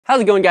How's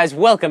it going, guys?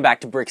 Welcome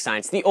back to Brick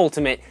Science, the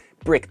ultimate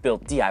brick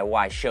built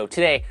DIY show.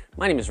 Today,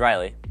 my name is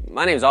Riley.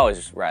 My name is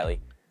always Riley.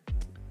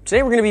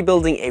 Today we're going to be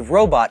building a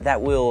robot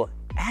that will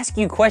ask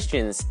you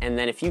questions, and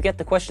then if you get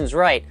the questions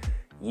right,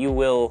 you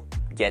will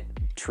get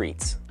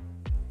treats.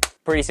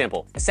 Pretty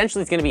simple.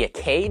 Essentially, it's going to be a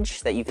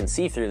cage that you can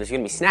see through. There's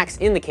going to be snacks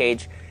in the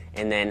cage,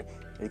 and then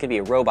there's going to be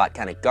a robot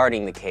kind of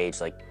guarding the cage,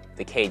 like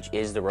the cage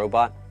is the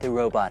robot. The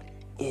robot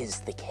is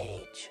the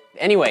cage.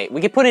 Anyway,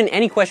 we can put in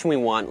any question we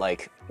want,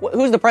 like,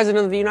 who's the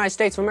president of the United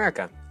States of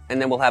America? And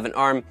then we'll have an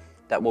arm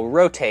that will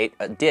rotate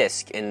a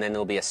disc, and then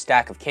there'll be a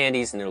stack of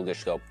candies, and it'll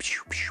just go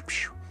pew, pew,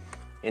 pew,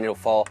 and it'll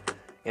fall,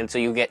 and so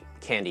you get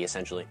candy,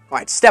 essentially. All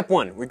right, step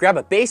one, we grab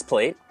a base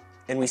plate,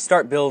 and we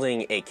start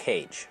building a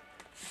cage.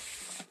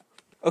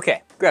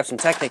 Okay, grab some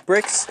Technic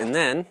bricks, and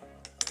then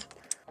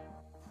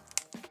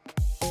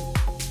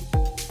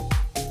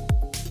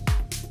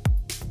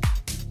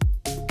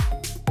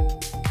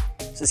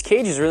this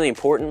cage is really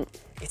important.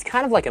 It's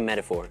kind of like a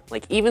metaphor.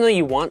 Like, even though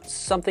you want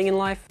something in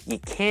life, you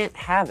can't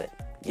have it.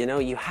 You know,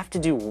 you have to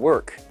do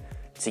work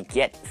to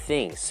get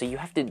things. So you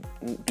have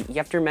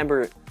to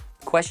remember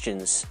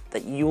questions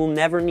that you will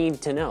never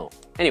need to know.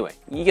 Anyway,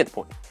 you get the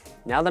point.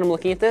 Now that I'm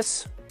looking at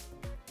this,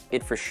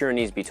 it for sure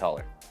needs to be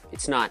taller.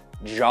 It's not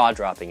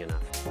jaw-dropping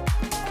enough.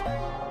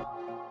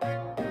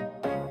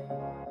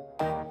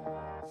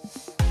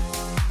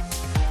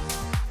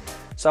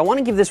 So I want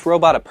to give this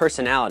robot a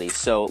personality,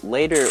 so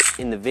later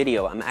in the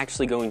video I'm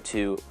actually going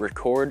to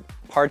record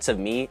parts of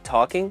me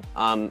talking.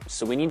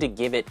 So we need to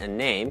give it a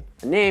name,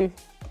 a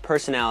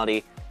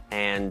personality,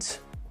 and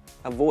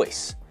a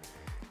voice.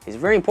 It's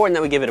very important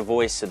that we give it a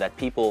voice so that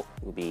people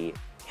will be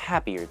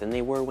happier than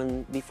they were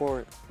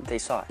before they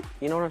saw it.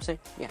 You know what I'm saying?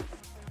 Yeah.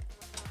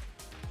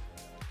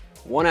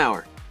 1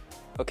 hour.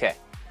 Okay.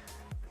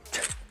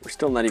 We're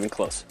still not even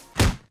close.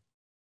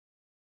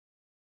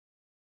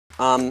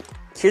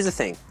 Here's the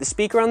thing. The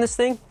speaker on this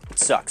thing, it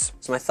sucks.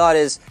 So my thought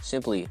is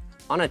simply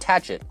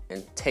unattach it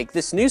and take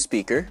this new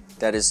speaker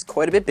that is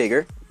quite a bit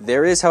bigger.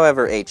 There is,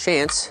 however, a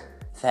chance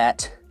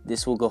that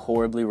this will go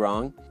horribly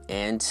wrong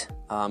and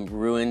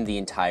ruin the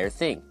entire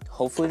thing.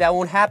 Hopefully that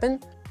won't happen.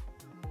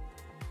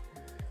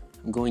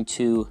 I'm going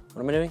to,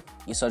 what am I doing?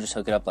 You saw, just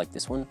hook it up like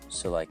this one.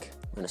 So like,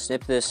 I'm gonna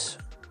snip this,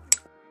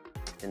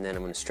 and then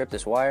I'm gonna strip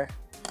this wire.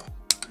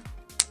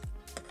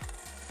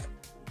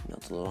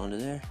 Melt a little onto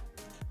there.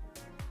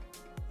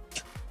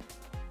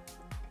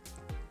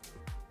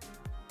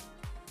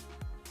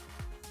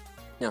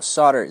 Now,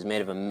 solder is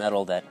made of a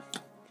metal that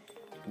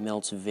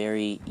melts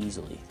very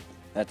easily.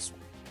 That's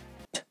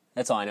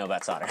all I know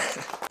about solder.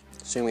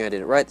 Assuming I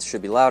did it right, this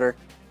should be louder.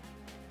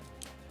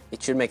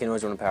 It should make a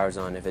noise when the power's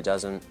on. If it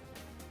doesn't,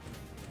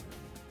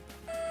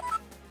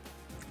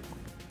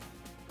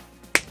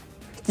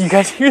 you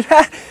guys hear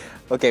that?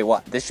 Okay,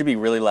 what? This should be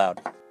really loud.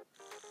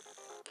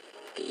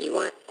 Do you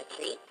want a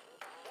treat?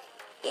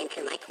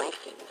 Answer my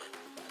questions,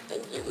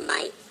 and you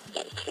might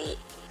get a treat.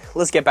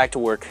 Let's get back to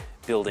work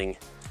building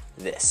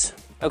this.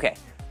 Okay,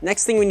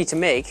 next thing we need to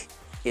make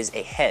is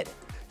a head.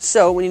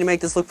 So we need to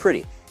make this look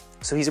pretty.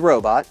 So he's a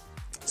robot,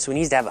 so he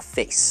needs to have a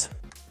face.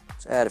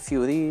 Let's add a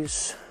few of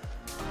these.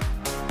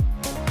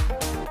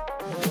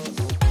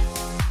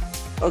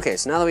 Okay,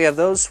 so now that we have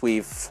those,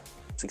 we've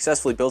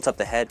successfully built up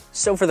the head.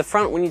 So for the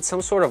front, we need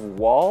some sort of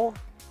wall,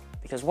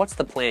 because what's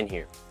the plan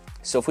here?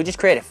 So if we just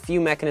create a few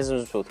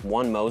mechanisms with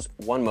one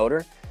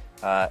motor,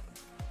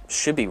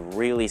 should be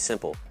really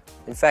simple.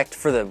 In fact,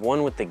 for the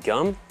one with the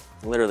gum,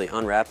 literally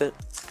unwrap it,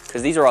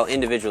 because these are all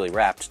individually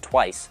wrapped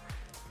twice.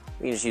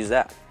 We can just use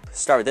that.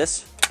 Start with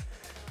this.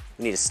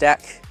 We need a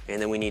stack,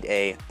 and then we need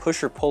a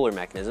pusher-puller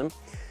mechanism,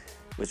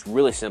 which is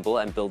really simple,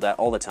 and build that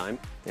all the time.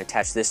 And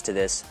attach this to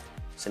this,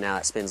 so now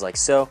it spins like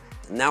so.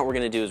 And now what we're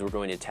going to do is we're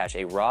going to attach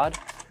a rod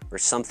or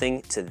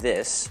something to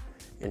this,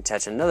 and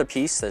attach another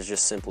piece that's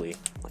just simply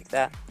like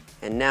that.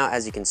 And now,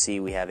 as you can see,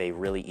 we have a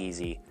really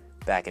easy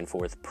back and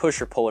forth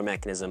pusher-puller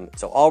mechanism.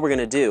 So all we're going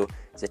to do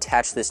is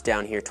attach this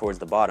down here towards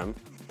the bottom.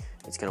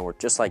 It's going to work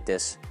just like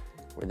this,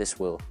 where this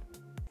will,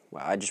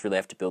 wow, I just really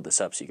have to build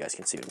this up so you guys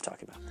can see what I'm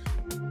talking about.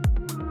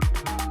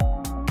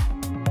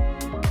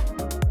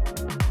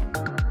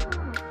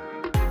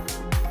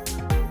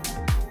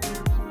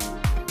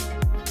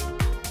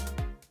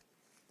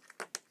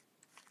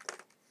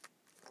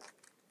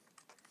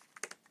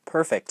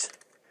 Perfect.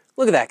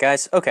 Look at that,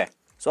 guys. Okay,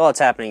 so all that's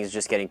happening is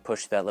just getting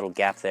pushed through that little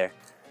gap there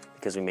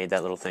because we made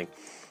that little thing.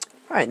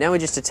 All right, now we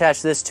just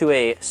attach this to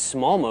a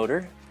small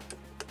motor.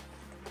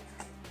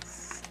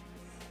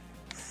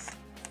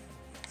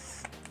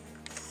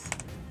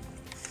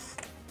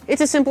 It's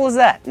as simple as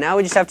that. Now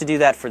we just have to do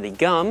that for the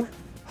gum.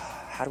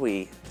 How do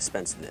we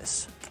dispense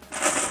this?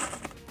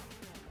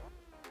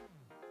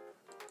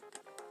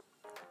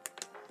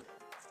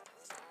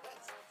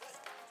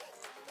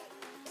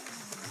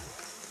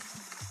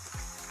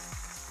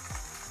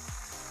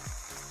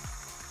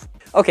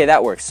 Okay,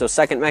 that works. So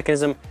second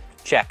mechanism,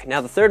 check.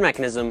 Now the third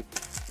mechanism,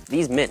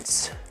 these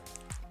mints.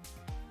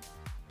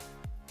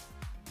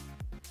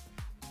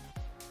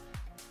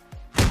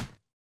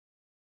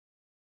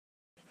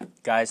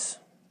 Guys,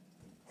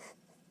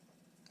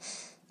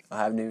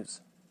 I have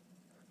news.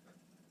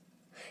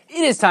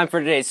 It is time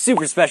for today's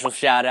super special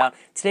shout out.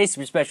 Today's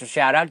super special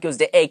shout out goes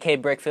to AK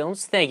Brick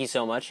Films. Thank you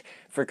so much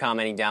for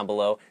commenting down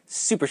below.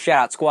 Super Shout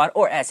Out Squad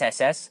or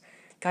SSS.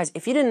 Guys,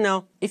 if you didn't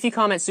know, if you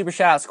comment Super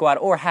Shout Out Squad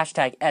or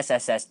hashtag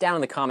SSS down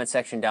in the comment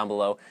section down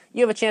below,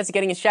 you have a chance of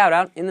getting a shout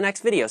out in the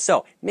next video.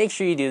 So make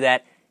sure you do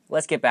that.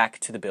 Let's get back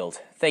to the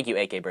build. Thank you,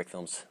 AK Brick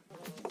Films.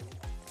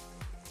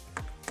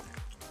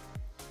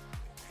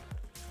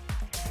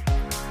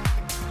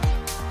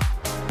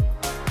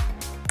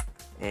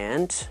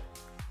 And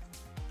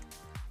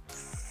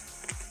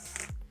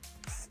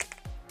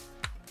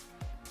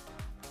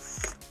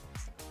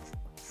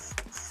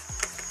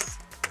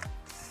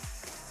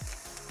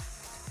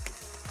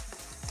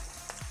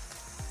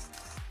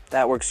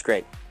that works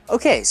great.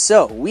 Okay,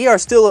 so we are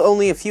still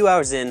only a few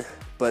hours in,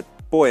 but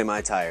boy am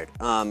I tired.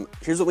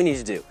 Here's what we need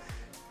to do.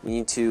 We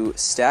need to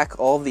stack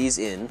all of these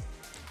in,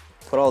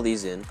 put all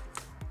these in,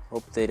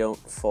 hope they don't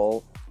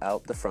fall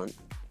out the front.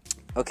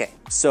 Okay,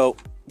 so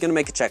gonna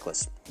make a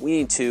checklist. We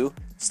need to,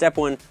 step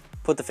 1,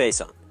 put the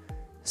face on.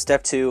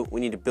 Step 2, we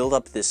need to build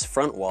up this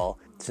front wall.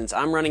 Since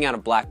I'm running out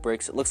of black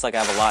bricks, it looks like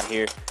I have a lot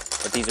here,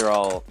 but these are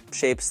all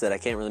shapes that I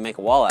can't really make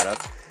a wall out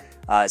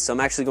of. So I'm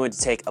actually going to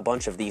take a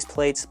bunch of these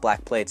plates,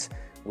 black plates.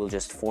 We'll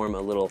just form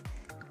a little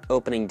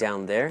opening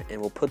down there,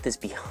 and we'll put this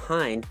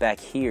behind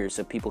back here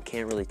so people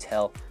can't really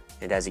tell.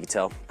 And as you can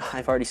tell,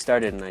 I've already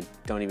started and I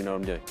don't even know what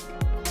I'm doing.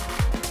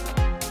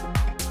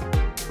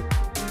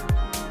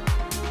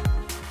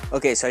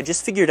 Okay, so I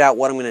just figured out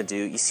what I'm gonna do.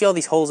 You see all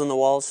these holes in the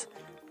walls?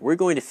 We're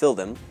going to fill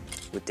them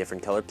with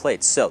different colored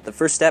plates. So the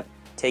first step,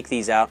 take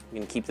these out. I'm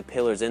gonna keep the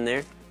pillars in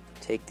there.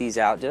 Take these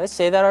out. Did I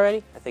say that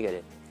already? I think I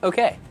did.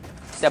 Okay,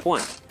 step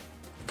 1.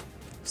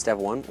 Step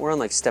 1, we're on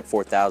like step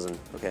 4,000,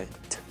 okay.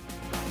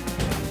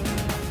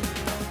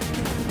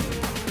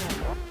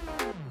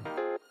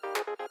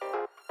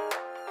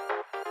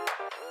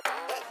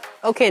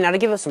 Okay, now to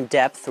give us some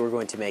depth, we're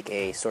going to make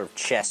a sort of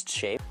chest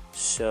shape.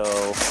 So,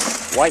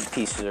 white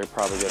pieces are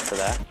probably good for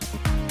that.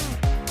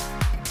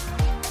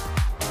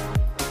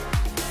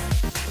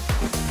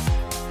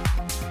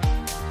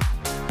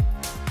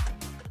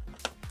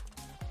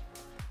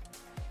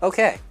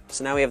 Okay,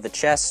 so now we have the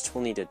chest.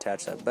 We'll need to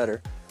attach that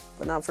better,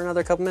 but not for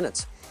another couple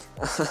minutes.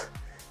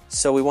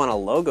 So we want a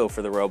logo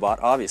for the robot,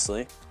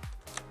 obviously.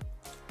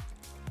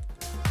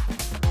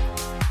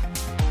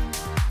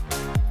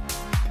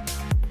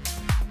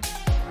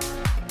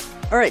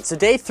 All right, so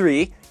day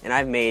 3, and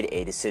I've made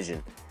a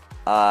decision.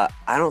 I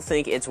don't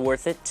think it's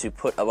worth it to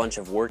put a bunch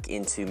of work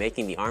into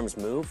making the arms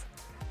move,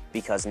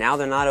 because now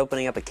they're not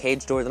opening up a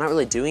cage door, they're not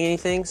really doing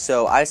anything.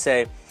 So I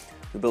say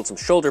we build some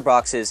shoulder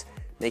boxes,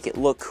 make it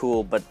look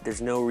cool, but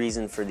there's no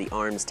reason for the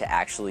arms to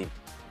actually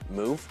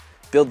move.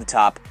 Build the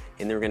top,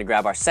 and then we're gonna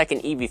grab our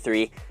second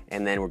EV3,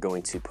 and then we're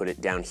going to put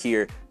it down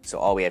here. So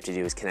all we have to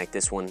do is connect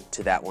this one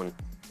to that one.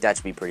 That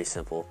should be pretty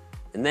simple.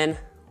 And then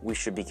we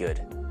should be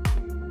good.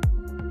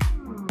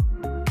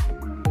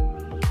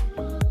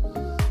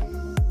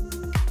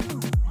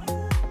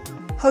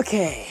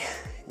 Okay,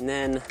 and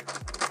then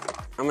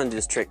I'm gonna do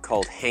this trick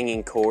called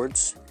hanging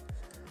cords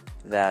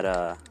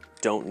that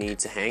don't need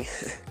to hang,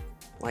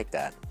 like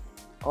that.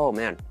 Oh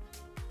man,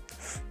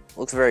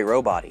 looks very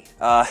robot-y.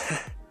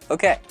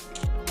 Okay.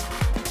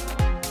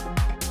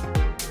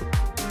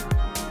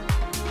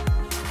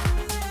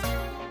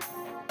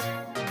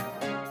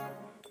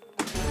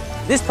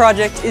 This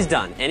project is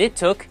done, and it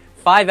took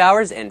 5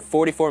 hours and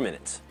 44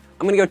 minutes.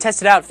 I'm gonna go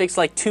test it out, fix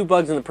like 2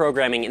 bugs in the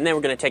programming, and then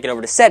we're gonna take it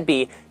over to Set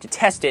B to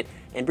test it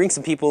and bring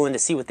some people in to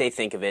see what they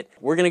think of it.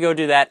 We're gonna go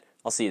do that.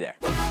 I'll see you there.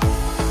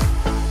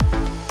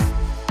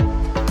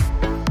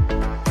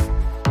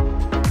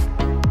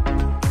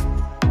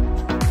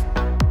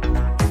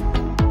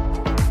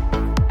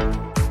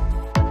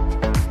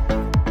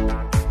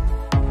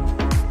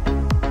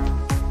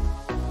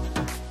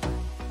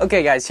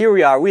 Okay guys, here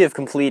we are. We have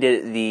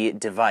completed the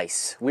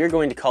device. We're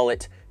going to call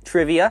it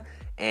Trivia,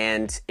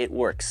 and it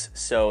works.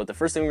 So the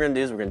first thing we're gonna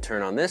do is we're gonna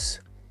turn on this.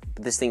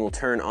 This thing will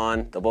turn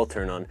on, they'll both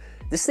turn on.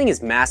 This thing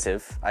is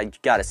massive, I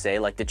gotta say.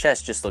 Like, the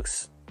chest just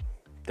looks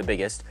the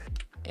biggest.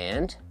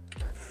 And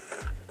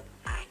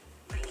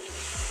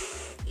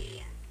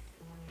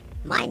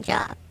my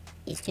job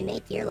is to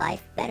make your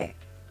life better.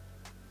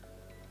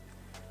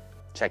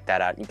 check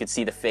that out. You can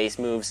see the face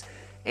moves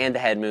and the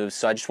head moves.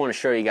 So I just want to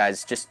show you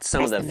guys just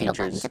some of the middle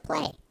button features. to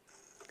play.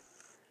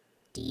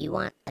 Do you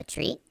want a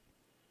treat?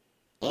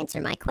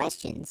 Answer my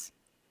questions,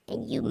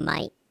 and you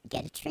might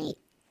get a treat.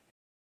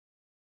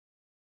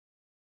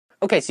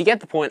 Okay, so you get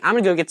the point. I'm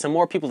gonna go get some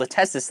more people to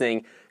test this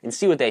thing and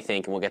see what they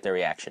think, and we'll get their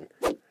reaction.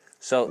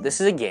 So this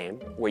is a game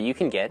where you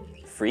can get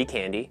free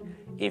candy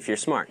if you're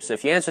smart. So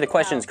if you answer the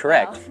questions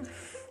correct,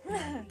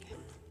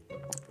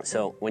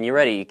 so when you're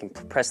ready, you can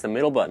press the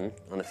middle button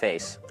on the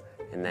face,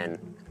 and then...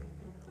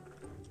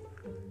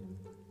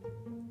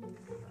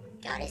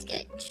 God is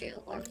good, true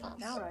or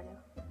false?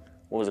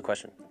 What was the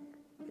question?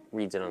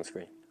 Reads it on the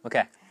screen.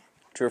 Okay,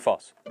 true or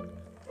false?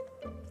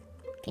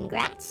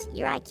 Congrats,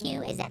 your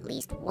IQ is at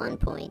least 1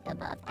 point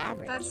above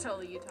average. That's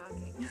totally you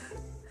talking.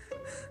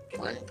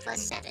 1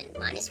 plus 7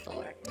 minus 4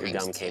 Your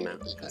times gum 2 came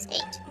out. equals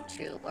 8.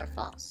 True or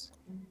false?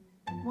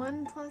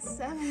 1 plus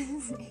 7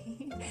 is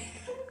 8.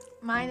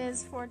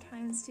 Minus 4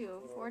 times 2.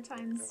 4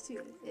 times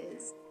 2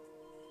 is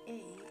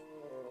 8.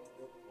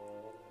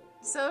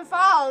 So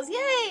false!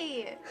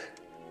 Yay!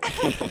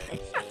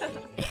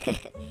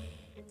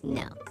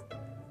 No.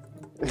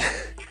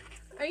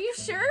 Are you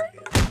sure?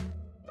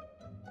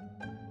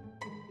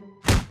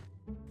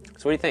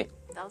 So what do you think?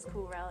 That was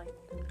cool, Rally.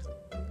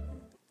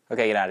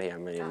 Okay, get out of here.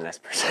 I'm ready to the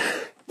next person.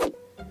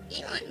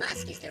 Elon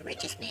Musk is the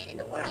richest man in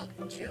the world.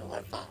 True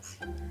or false?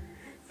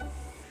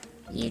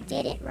 You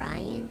did it,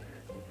 Ryan.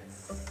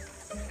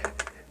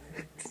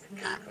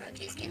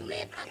 Cockroaches can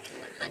live up to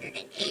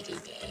 180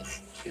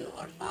 days. True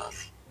or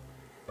false?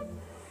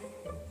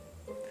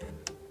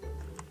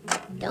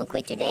 Don't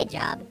quit your day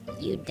job,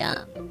 you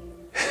dumb.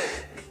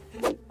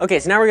 Okay,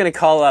 so now we're gonna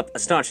call up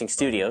Astonishing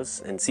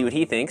Studios and see what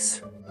he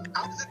thinks.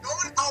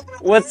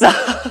 What's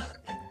up?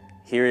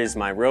 Here is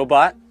my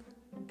robot,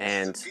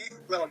 and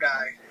little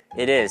guy.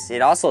 it is.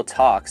 It also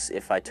talks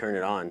if I turn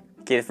it on.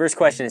 Okay, the first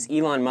question is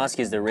Elon Musk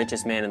is the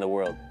richest man in the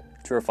world.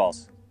 True or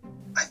false?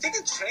 I think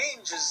it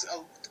changes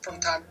from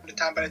time to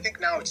time, but I think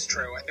now it's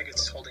true. I think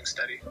it's holding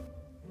steady.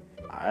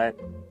 Alright.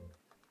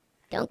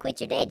 Don't quit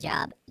your day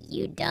job,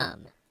 you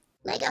dumb.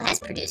 LEGO has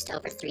produced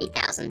over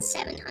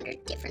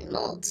 3,700 different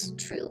molds.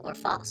 True or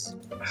false?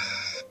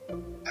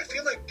 I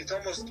feel like it's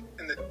almost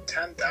in the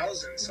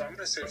 10,000, so I'm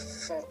gonna say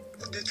false.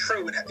 It's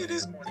true. It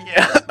is more.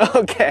 Yeah,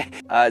 okay.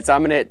 So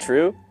I'm gonna hit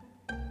true.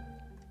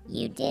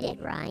 You did it,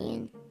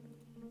 Ryan.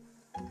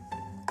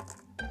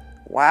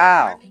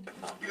 Wow.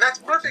 And that's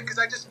perfect because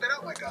I just spit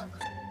out my gum.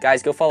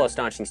 Guys, go follow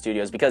Astonishing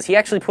Studios because he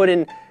actually put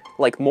in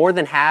like more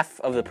than half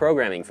of the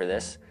programming for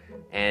this.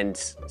 And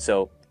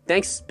so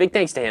big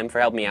thanks to him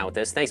for helping me out with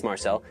this. Thanks,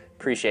 Marcel.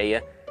 Appreciate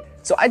you.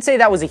 So I'd say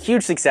that was a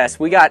huge success.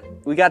 We got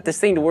this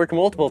thing to work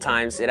multiple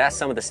times. It asked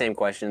some of the same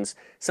questions.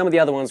 Some of the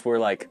other ones were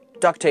like,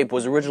 duct tape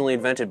was originally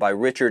invented by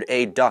Richard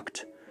A.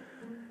 Duct.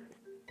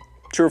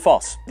 True or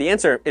false? The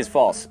answer is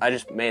false. I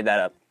just made that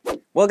up.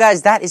 Well,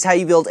 guys, that is how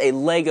you build a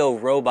Lego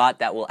robot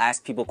that will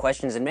ask people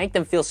questions and make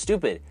them feel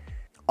stupid.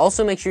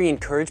 Also, make sure you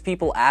encourage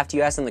people after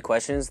you ask them the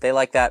questions. They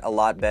like that a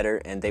lot better,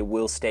 and they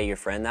will stay your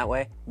friend that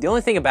way. The only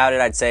thing about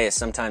it, I'd say, is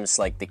sometimes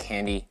like the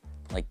candy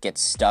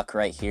gets stuck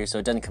right here, so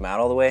it doesn't come out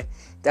all the way.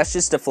 That's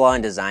just a flaw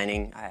in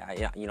designing.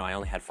 I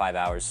only had 5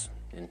 hours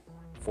and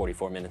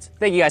 44 minutes.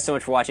 Thank you guys so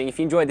much for watching. If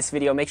you enjoyed this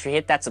video, make sure you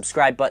hit that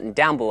subscribe button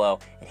down below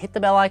and hit the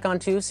bell icon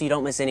too, so you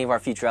don't miss any of our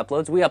future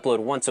uploads. We upload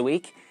once a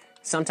week,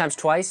 sometimes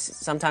twice,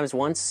 sometimes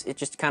once. It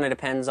just kind of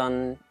depends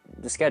on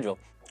the schedule.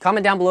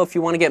 Comment down below if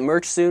you want to get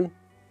merch soon.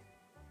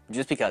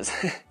 Just because.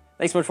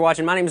 Thanks so much for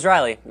watching. My name is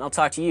Riley, and I'll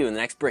talk to you in the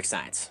next Brick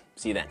Science.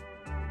 See you then.